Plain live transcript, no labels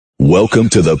Welcome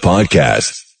to the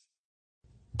podcast.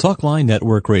 Talkline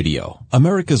Network Radio,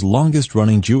 America's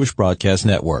longest-running Jewish broadcast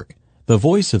network, the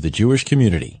voice of the Jewish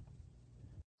community.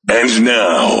 And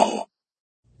now,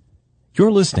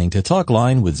 you're listening to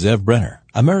Talkline with Zev Brenner,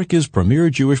 America's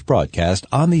premier Jewish broadcast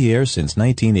on the air since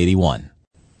 1981.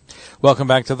 Welcome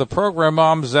back to the program.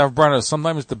 I'm Zev Brenner.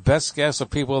 Sometimes the best guests are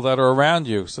people that are around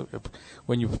you. So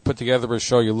when you put together a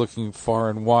show, you're looking far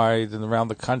and wide and around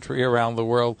the country, around the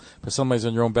world. But somebody's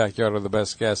in your own backyard are the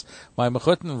best guests. My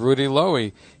mechutin, Rudy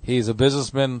Lowy. He's a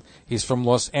businessman. He's from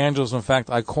Los Angeles. In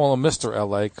fact, I call him Mr.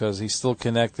 L.A. because he's still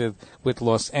connected with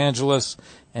Los Angeles.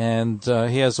 And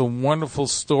he has a wonderful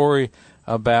story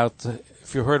about,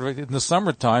 if you heard of it, in the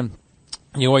summertime,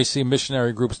 you always see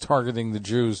missionary groups targeting the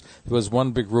Jews. There was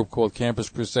one big group called Campus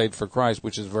Crusade for Christ,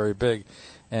 which is very big.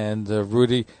 And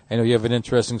Rudy, I know you have an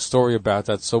interesting story about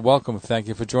that. So welcome. Thank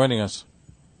you for joining us.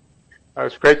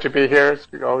 It's great to be here. It's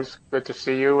always good to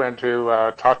see you and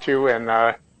to talk to you, and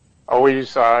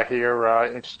always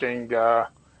hear interesting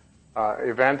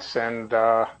events, and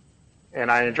I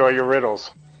enjoy your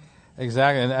riddles.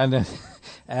 Exactly,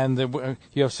 and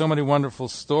you have so many wonderful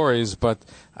stories, but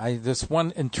this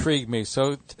one intrigued me.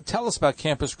 So tell us about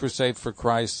Campus Crusade for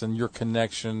Christ and your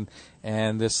connection,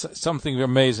 and there's something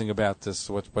amazing about this,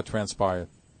 what transpired.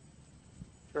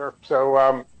 Sure.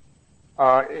 So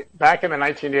back in the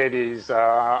 1980s,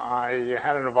 I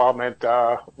had an involvement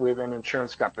with an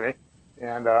insurance company,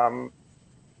 and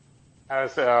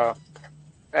as that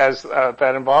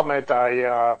involvement,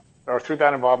 through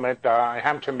that involvement, I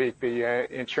happened to meet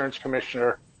the insurance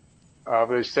commissioner of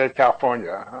the state of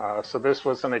California. So this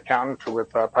was an accountant with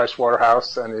Price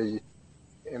Waterhouse, and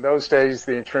in those days,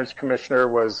 the insurance commissioner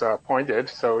was appointed,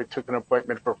 so he took an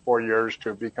appointment for 4 years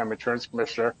to become insurance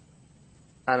commissioner.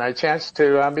 And I chanced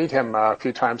to meet him a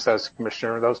few times as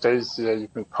commissioner. In those days, you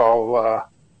can call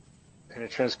an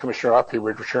insurance commissioner up. He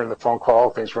would return the phone call.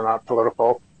 Things were not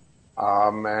political.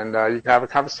 And you can have a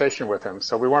conversation with him.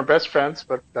 So we weren't best friends,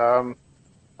 but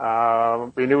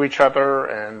we knew each other,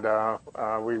 and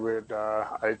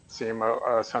I'd see him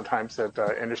sometimes at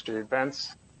industry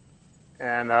events,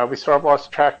 and we sort of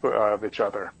lost track of each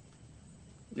other.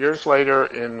 Years later,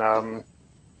 in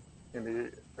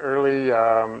the early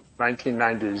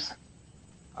 1990s,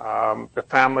 the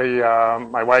family,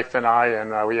 my wife and I,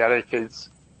 and we had 8 kids,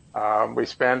 we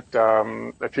spent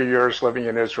a few years living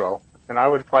in Israel. And I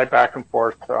would fly back and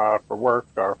forth for work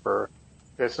or for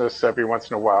business every once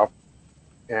in a while.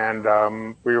 And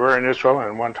we were in Israel,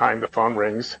 and one time the phone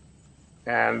rings,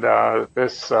 and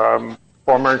this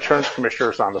former insurance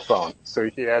commissioner is on the phone. So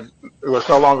he was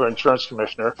no longer insurance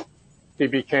commissioner. He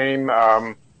became,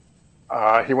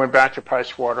 he went back to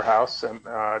Price Waterhouse and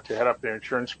to head up their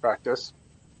insurance practice,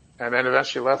 and then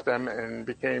eventually left them and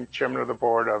became chairman of the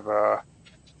board of a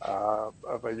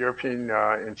European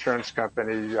insurance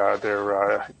company,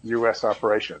 their U.S.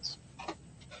 operations.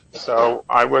 So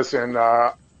I was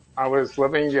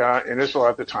living in Israel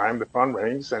at the time. The phone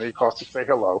rings, and he calls to say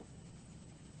hello.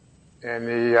 And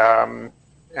he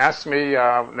asked me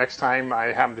next time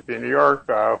I happen to be in New York,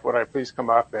 would I please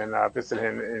come up and visit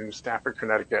him in Stamford,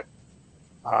 Connecticut?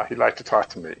 He'd like to talk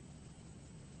to me.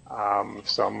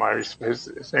 So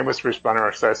his name was Bruce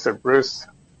Bunner. So I said, Bruce,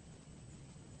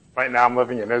 right now I'm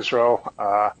living in Israel.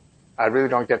 I really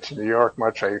don't get to New York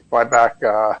much. I fly back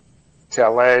to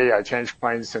LA. I change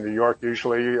planes in New York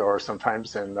usually, or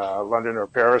sometimes in London or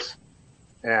Paris.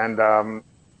 And I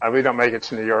really don't make it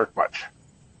to New York much.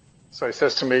 So he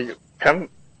says to me, come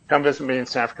visit me in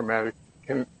Stamford,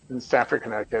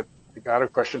 Connecticut. I got a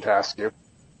question to ask you.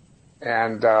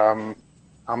 And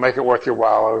I'll make it worth your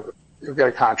while. You'll get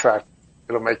a contract.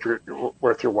 It'll make it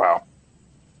worth your while.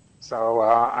 So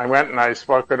I went and I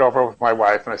spoke it over with my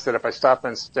wife, and I said, if I stop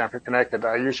in Stamford, Connecticut,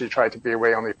 I usually try to be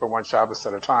away only for one Shabbos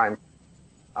at a time.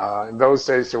 In those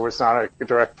days, there was not a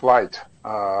direct flight,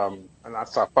 a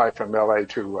non-stop flight from LA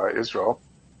to Israel.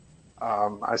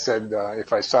 I said,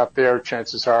 if I stop there,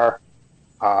 chances are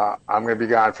I'm going to be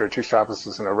gone for 2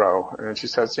 Shabbos in a row. And she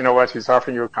says, you know what? He's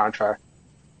offering you a contract.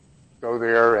 Go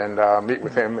there and meet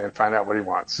with him and find out what he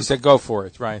wants. She said, go for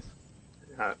it, right?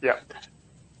 Yeah.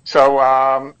 So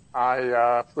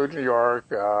I flew to New York,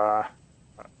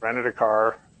 rented a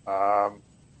car,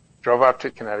 drove up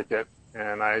to Connecticut,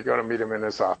 and I go to meet him in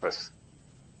his office.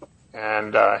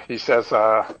 And he says,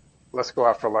 let's go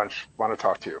out for lunch. Want to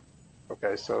talk to you.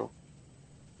 Okay, so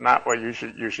not what you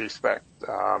usually expect.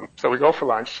 So we go for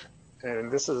lunch,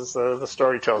 and this is the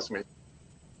story tells me.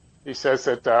 He says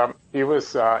that he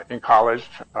was in college.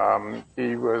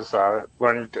 He was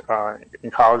learning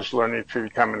to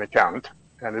become an accountant,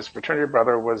 and his fraternity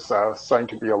brother was studying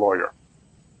to be a lawyer.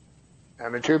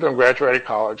 And the two of them graduated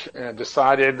college and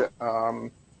decided,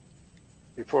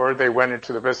 before they went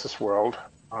into the business world,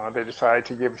 they decided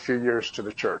to give a few years to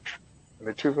the church. And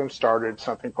the two of them started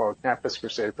something called Campus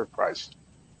Crusade for Christ.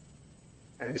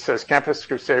 And he says Campus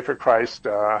Crusade for Christ,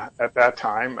 at that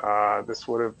time, this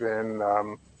would have been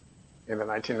in the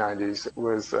 1990s,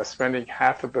 was spending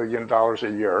 $500 million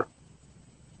a year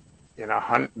in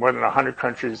more than 100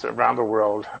 countries around the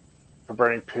world,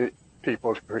 converting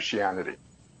people to Christianity.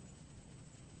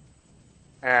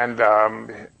 And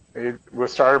it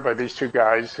was started by these two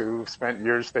guys who spent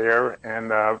years there,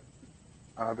 and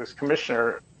this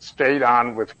commissioner stayed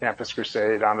on with Campus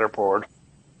Crusade on their board,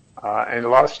 and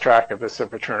lost track of this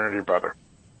fraternity brother.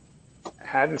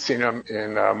 Hadn't seen him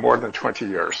in more than 20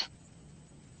 years.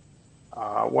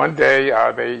 One day,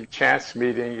 they chanced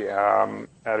meeting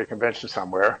at a convention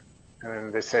somewhere,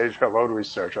 and they say hello to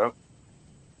each other.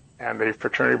 And the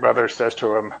fraternity brother says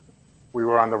to him, "We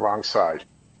were on the wrong side."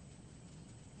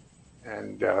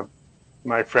 And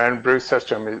my friend Bruce says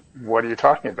to him, "What are you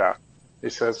talking about?"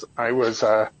 He says, "I was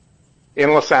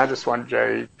in Los Angeles one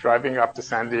day driving up the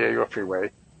San Diego freeway,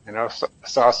 and I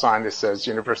saw a sign that says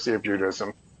University of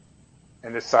Judaism,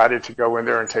 and decided to go in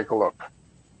there and take a look."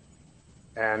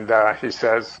 And he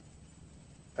says,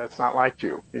 "That's not like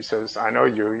you." He says, "I know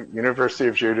you. University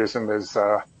of Judaism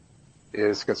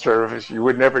is conservative. You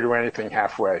would never do anything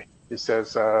halfway." He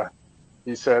says,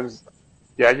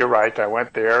 "Yeah, you're right. I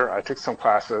went there. I took some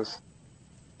classes,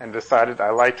 and decided I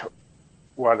liked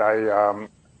what I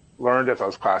learned at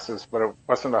those classes, but it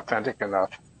wasn't authentic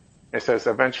enough." He says,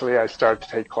 "Eventually, I started to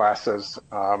take classes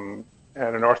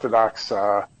at an Orthodox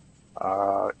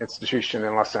institution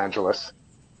in Los Angeles,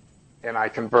 and I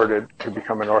converted to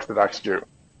become an Orthodox Jew."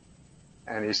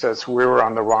 And he says, "We were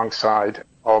on the wrong side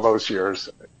all those years,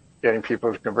 getting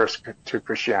people to convert to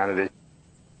Christianity.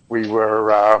 We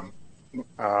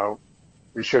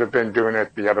should have been doing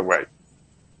it the other way."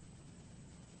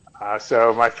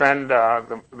 So my friend,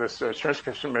 this insurance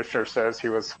commissioner, says he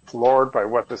was floored by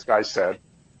what this guy said.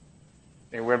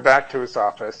 He went back to his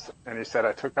office, and he said,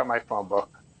 "I took out my phone book,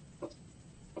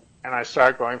 and I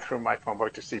started going through my phone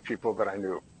book to see people that I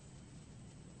knew."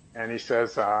 And he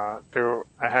says, I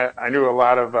knew a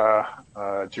lot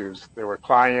of Jews. They were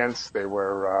clients, they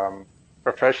were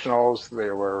professionals,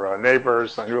 they were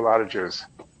neighbors. I knew a lot of Jews.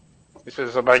 He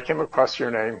says, "But I came across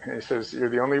your name." And he says, "You're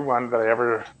the only one that I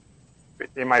ever,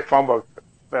 in my phone book,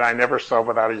 that I never saw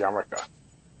without a yarmulke."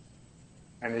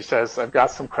 And he says, "I've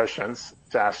got some questions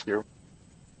to ask you.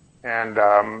 And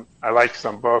I like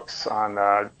some books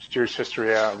on Jewish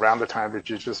history around the time that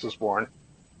Jesus was born.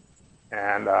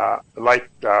 And I'd like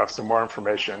some more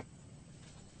information."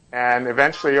 And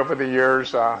eventually, over the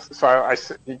years,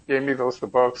 he gave me the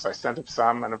books. I sent him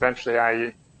some, and eventually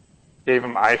I gave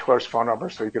him Eichler's phone number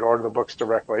so he could order the books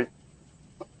directly.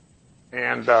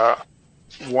 And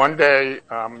one day,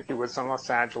 he was in Los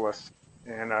Angeles,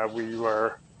 and we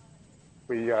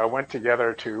went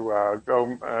together to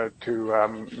go to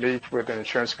meet with an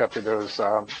insurance company that was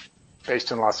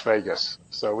based in Las Vegas.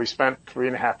 So we spent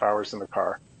 3.5 hours in the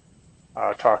car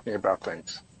talking about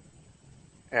things.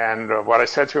 And what I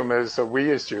said to him is,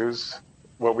 we as Jews,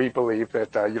 what we believe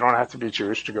that you don't have to be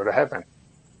Jewish to go to heaven.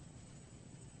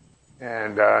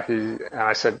 And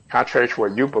I said, contrary to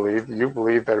what you believe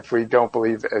that if we don't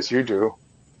believe as you do,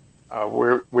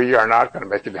 we are not going to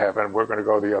make it to heaven. We're going to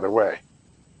go the other way.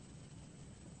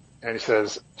 And he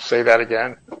says, "Say that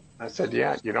again." I said,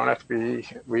 "Yeah, you don't have to be,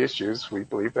 we as Jews, we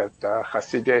believe that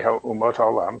Chasidei Ha'umot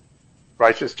Ha'olam,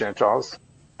 righteous Gentiles,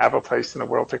 have a place in the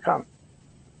world to come."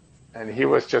 And he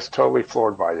was just totally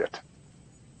floored by it.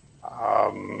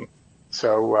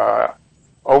 So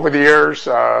over the years,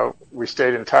 we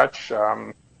stayed in touch.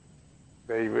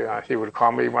 He would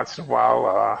call me once in a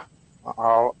while.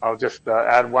 I'll just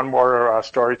add one more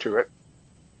story to it.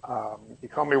 He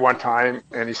called me one time,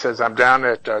 and he says, "I'm down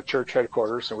at church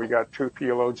headquarters, and we got two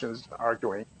theologians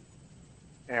arguing.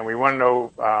 And we want to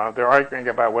know, they're arguing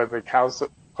about whether the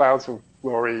clouds of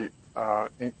glory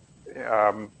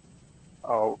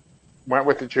went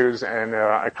with the Jews and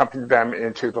accompanied them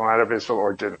into the land of Israel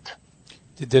or didn't."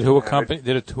 Did it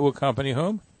who accompany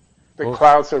whom? The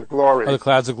clouds of glory. Oh, the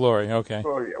clouds of glory. Okay.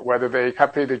 Whether they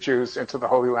accompanied the Jews into the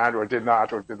Holy Land or did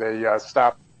not, or did they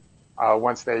stop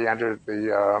once they entered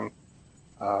the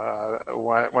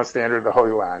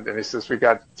Holy Land? And he says, we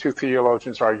got two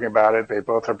theologians arguing about it. They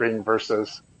both are bringing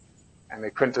verses, and they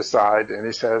couldn't decide. And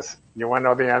he says, "You want to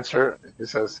know the answer?" He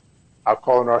says, "I'll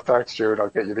call an Orthodox Jew and I'll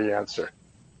get you the answer."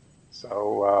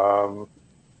 So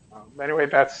anyway,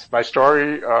 that's my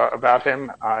story about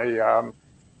him.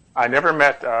 I never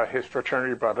met his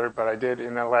fraternity brother, but I did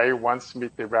in LA once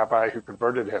meet the rabbi who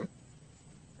converted him.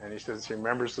 And he says he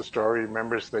remembers the story,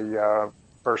 remembers the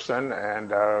person,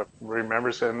 and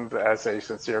remembers him as a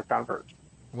sincere convert.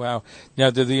 Wow. Now,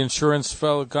 did the insurance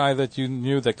fellow guy that you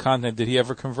knew that contacted, did he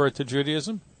ever convert to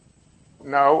Judaism?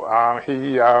 No,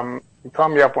 he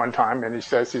called me up one time, and he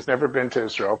says he's never been to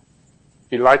Israel.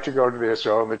 He'd like to go to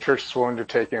Israel, and the church is willing to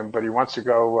take him, but he wants to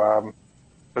go,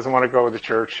 doesn't want to go with the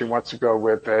church. He wants to go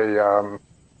with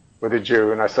a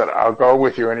Jew. And I said, I'll go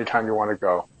with you anytime you want to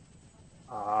go.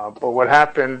 But what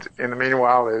happened in the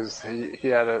meanwhile is he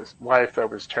had a wife that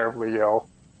was terribly ill.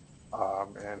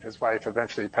 And his wife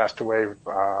eventually passed away,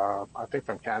 I think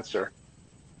from cancer.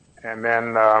 And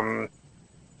then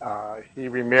he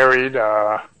remarried.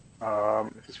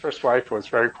 His first wife was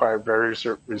very quiet, very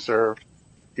reserved.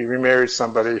 He remarried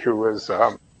somebody who was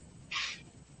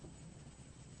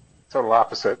total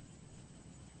opposite,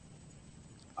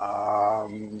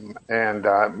 and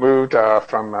moved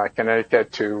from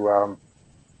Connecticut to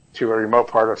a remote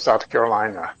part of South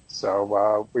Carolina.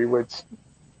 So we would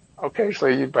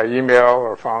occasionally, by email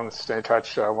or phone, stay in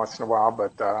touch once in a while,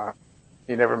 but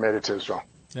he never made it to Israel.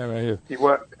 Yeah, right here.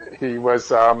 He was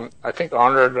I think,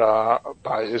 honored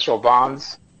by Israel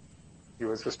Bonds. He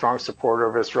was a strong supporter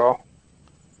of Israel.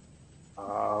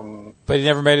 But he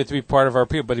never made it to be part of our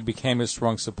people, but he became a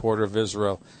strong supporter of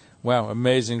Israel. Wow,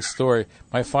 amazing story.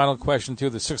 My final question,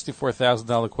 too, the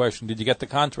 $64,000 question. Did you get the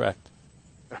contract?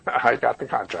 I got the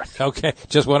contract. Okay,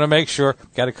 just want to make sure.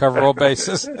 Got to cover all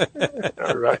bases.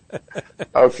 All right.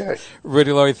 Okay.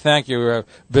 Rudy Lowy, thank you.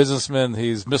 Businessman,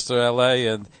 he's Mr. L.A.,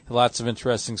 and lots of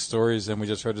interesting stories. And we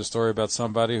just heard a story about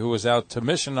somebody who was out to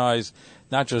missionize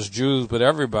not just Jews, but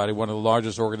everybody, one of the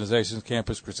largest organizations,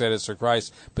 Campus Crusaders for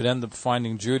Christ, but ended up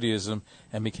finding Judaism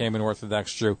and became an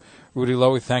Orthodox Jew. Rudy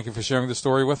Lowy, thank you for sharing the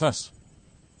story with us.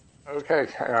 Okay.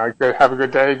 Have a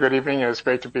good day, good evening, and it's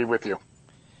great to be with you.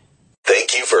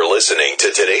 Thank you for listening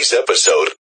to today's episode.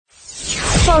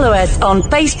 Follow us on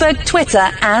Facebook, Twitter,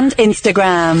 and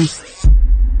Instagram.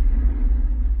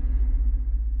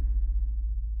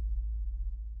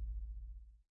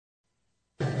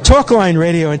 Talkline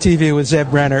Radio and TV with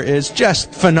Zev Brenner is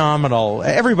just phenomenal.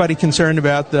 Everybody concerned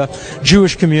about the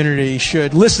Jewish community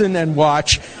should listen and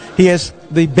watch. He has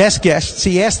the best guests.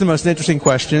 He asks the most interesting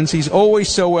questions. He's always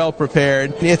so well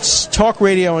prepared. It's talk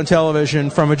radio and television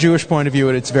from a Jewish point of view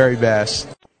at its very best.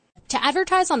 To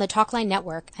advertise on the Talkline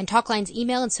network and Talkline's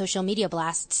email and social media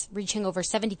blasts reaching over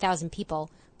 70,000 people,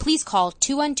 please call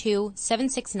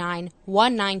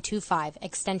 212-769-1925,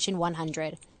 extension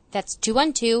 100. That's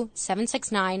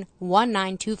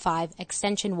 212-769-1925,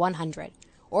 extension 100.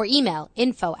 Or email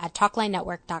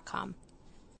info@talklinenetwork.com.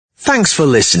 Thanks for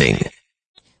listening.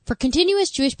 For continuous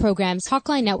Jewish programs,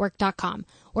 talklinenetwork.com,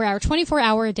 or our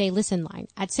 24-hour-a-day listen line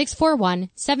at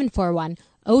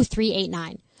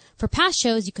 641-741-0389. For past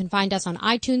shows, you can find us on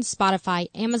iTunes, Spotify,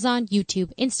 Amazon,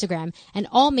 YouTube, Instagram, and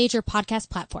all major podcast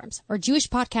platforms, or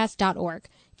jewishpodcast.org.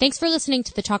 Thanks for listening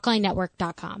to the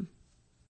talklinenetwork.com.